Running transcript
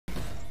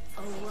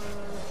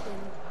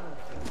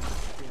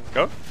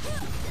Go.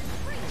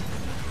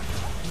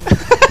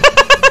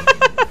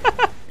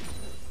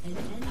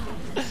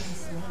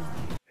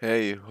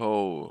 Hey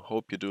ho,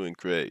 hope you're doing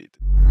great.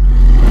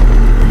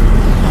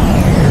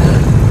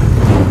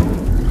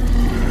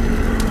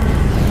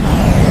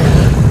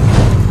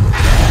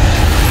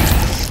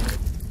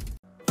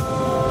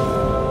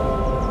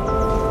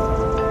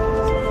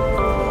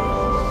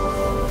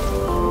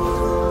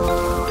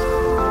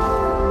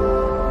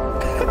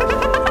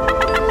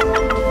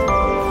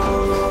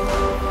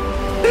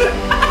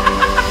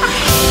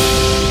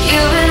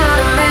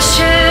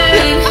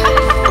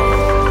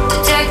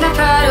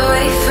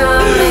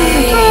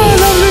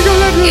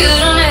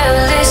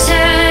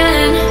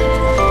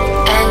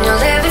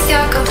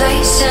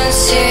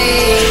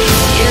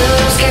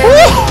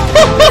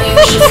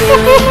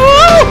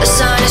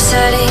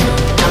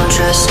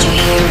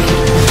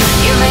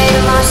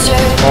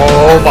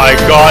 Oh my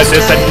god,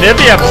 this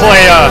Anivia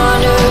player!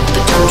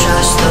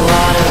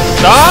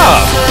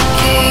 Stop!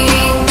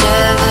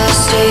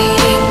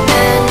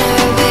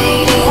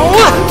 Oh,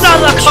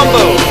 another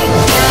combo!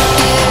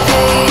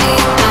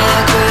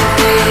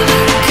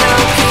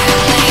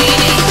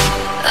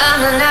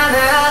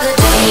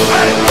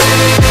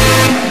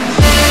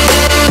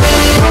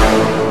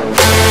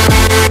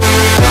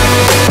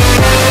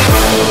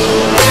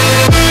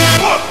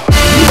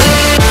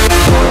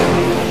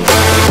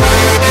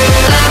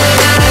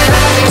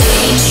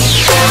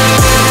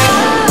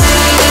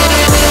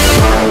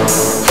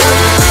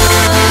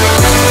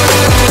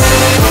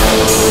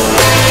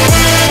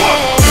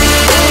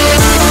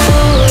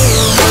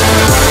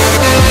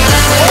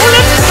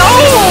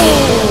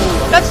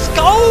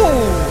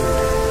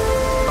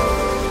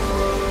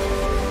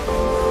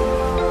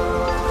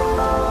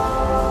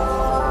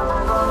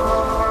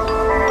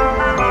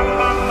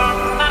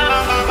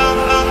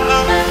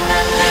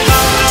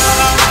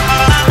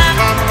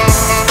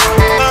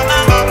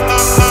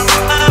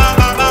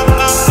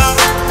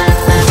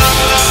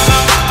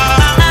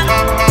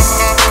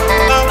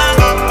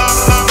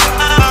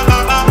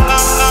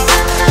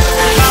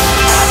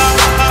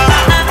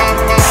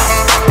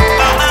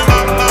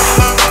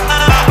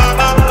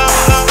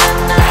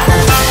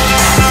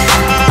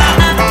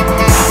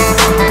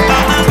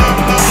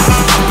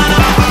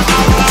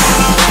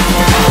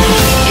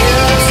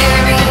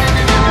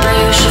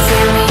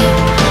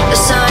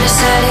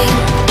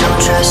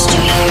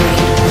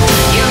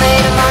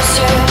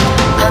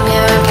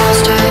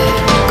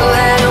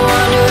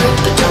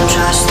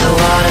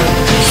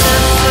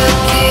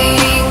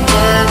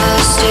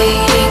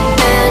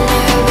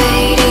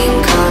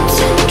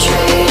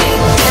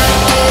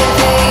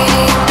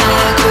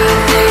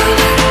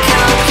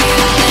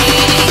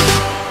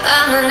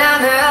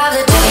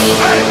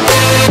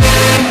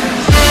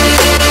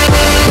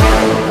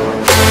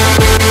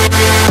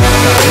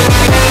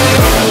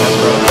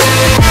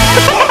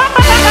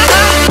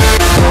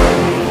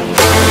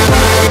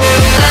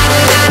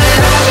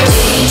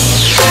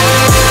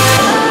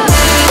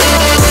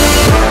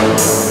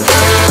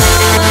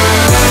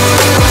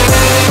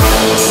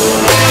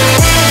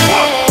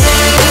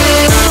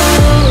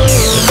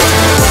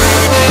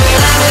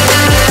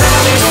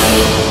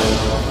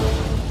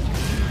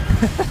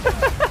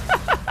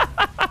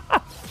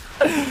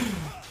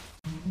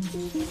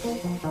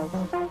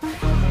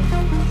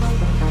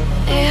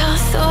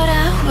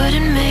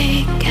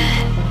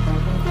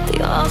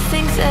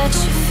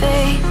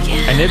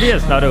 Anivia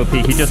is not OP,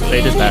 he just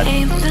faded that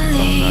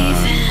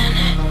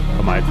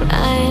from item.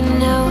 I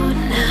know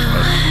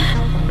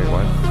now. Wait,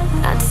 what?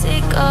 I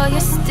take all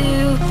your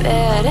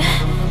stupid,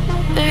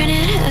 burn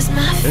it as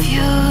my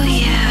fuel,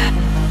 yeah.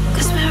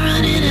 Cause we're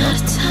running out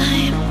of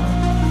time,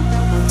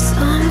 so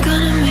I'm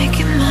gonna make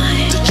it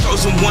mine. The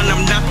chosen one,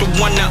 I'm not the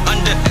one to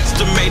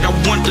underestimate. I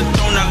want the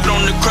throne, I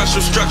loan the crush,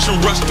 obstruction,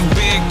 rush through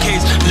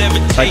barricades,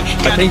 levitate.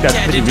 I think that's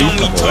pretty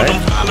reasonable, right?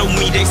 Follow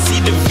me, they see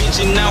the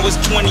vision. Now it's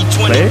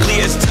 2020,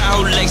 clear as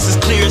tile laces,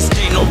 clear as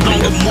day. No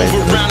longer move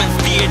around in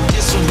fear,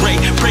 disarray.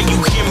 Pray you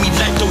hear me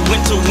like the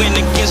winter wind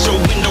against your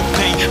window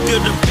pane. Feel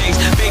the bass,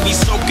 baby,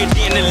 soak it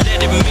in and let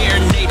it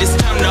marinate. It's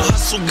time to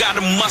hustle,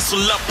 gotta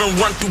muscle up and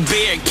run through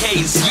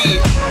barricades,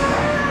 yeah.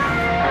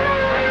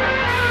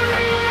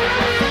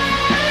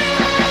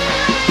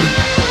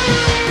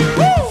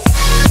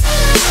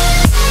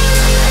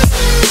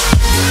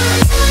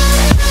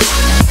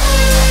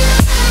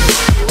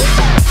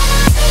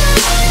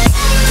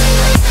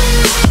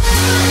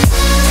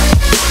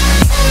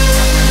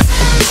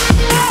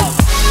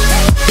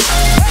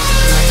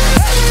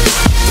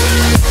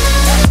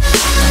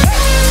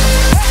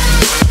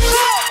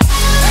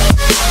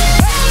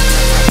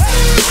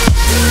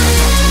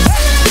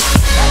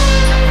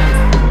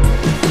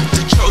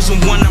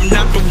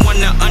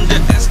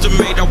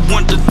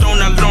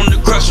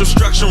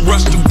 Obstruction,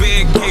 rush through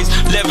barricades,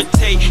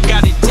 levitate,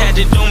 got it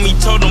tatted on me,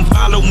 told them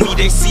follow me,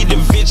 they see the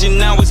vision,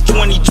 now it's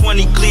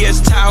 2020, clear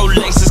as tile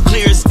laces,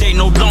 clear as day,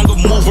 no longer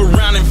move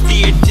around in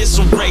fear,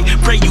 disarray,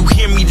 pray you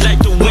hear me like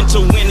the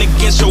winter wind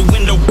against your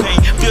window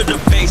pane, feel the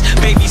bass,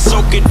 baby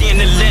soak it in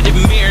and let it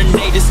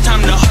marinate, it's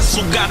time to hustle.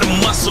 who gotta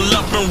muscle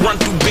up and run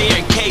through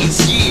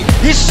barricades, yeah.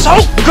 He's so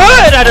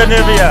good at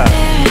Anivia!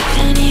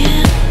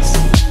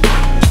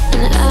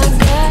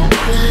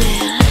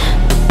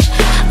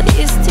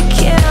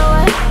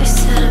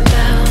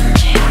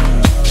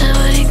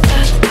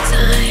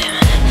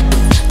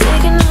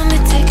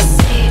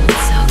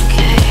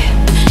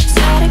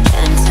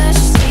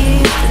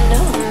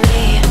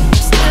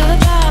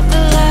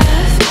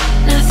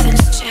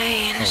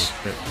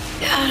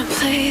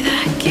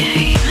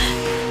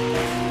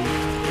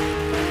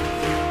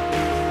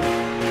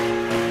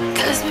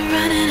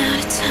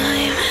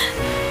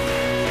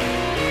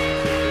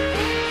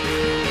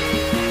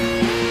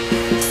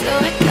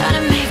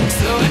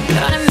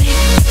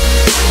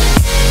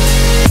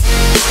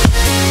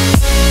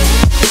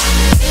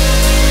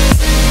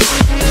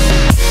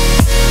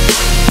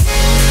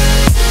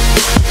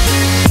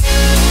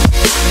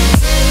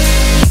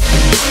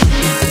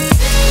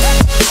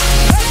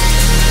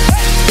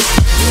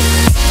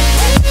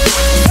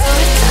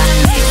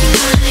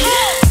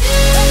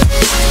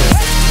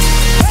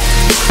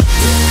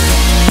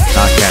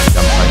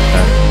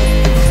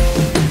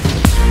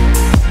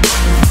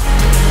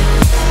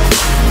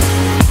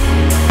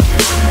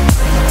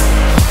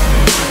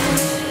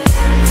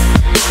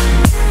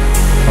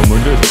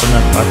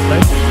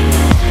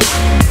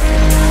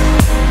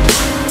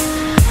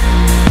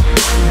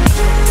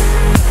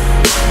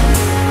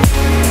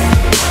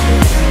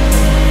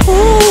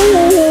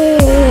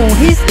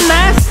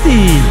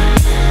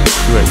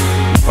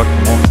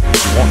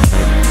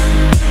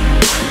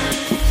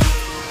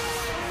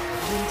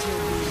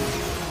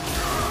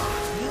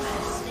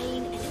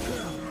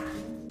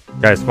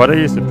 Guys, what are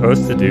you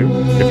supposed to do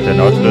if the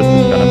Nautilus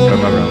is gonna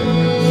swim around?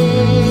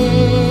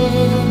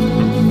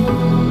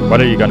 What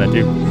are you gonna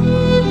do?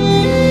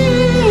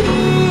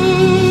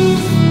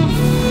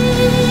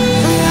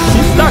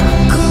 She's stuck!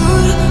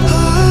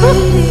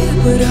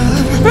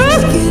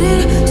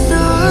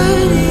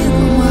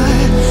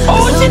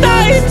 Oh, she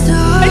died!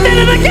 I did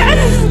it again!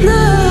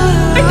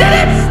 I did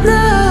it!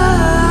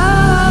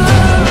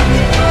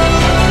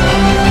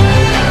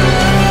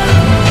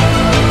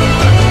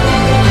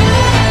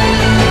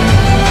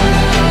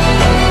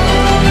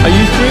 Are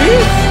you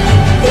serious?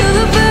 You're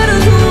the better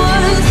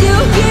ones, you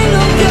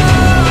kingdom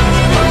come.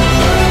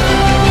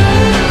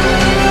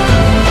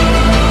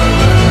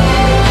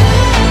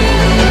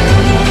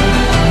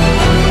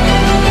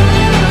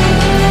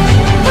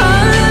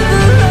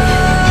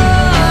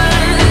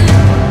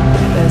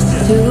 Best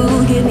to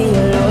give me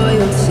your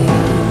loyalty,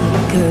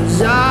 'cause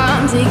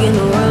I'm taking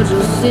the world,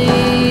 you'll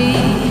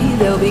see.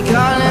 They'll be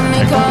calling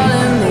me,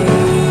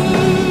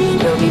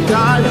 they'll be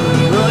calling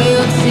me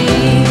royalty.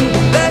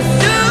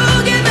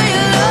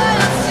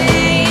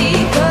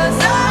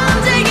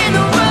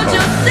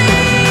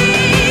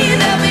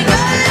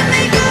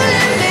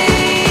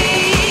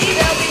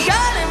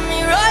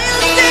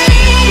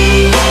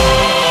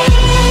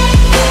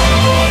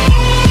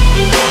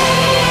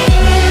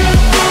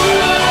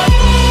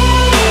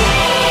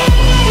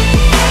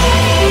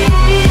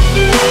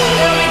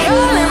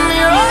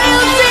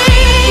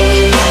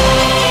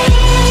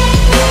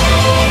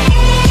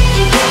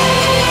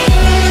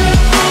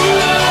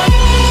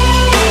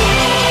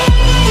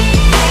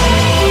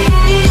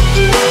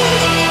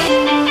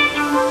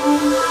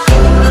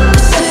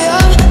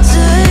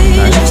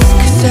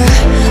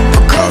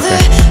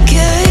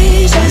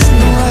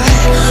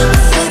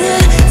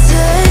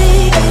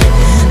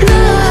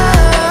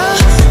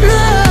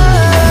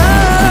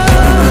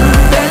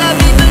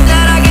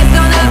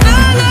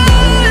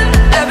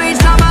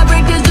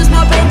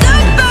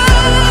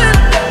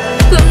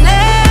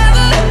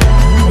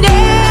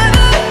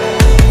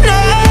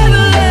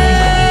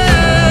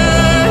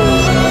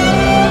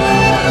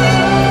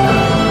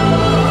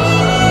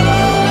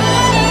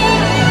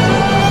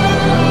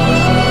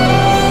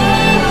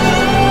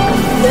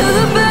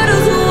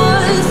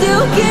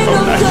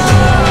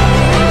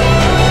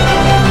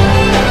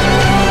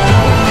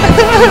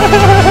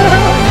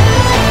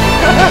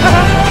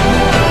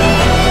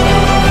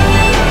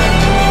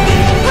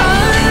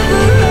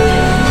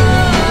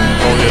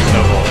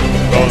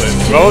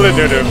 Roll it,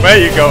 dude. Where are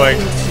you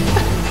going?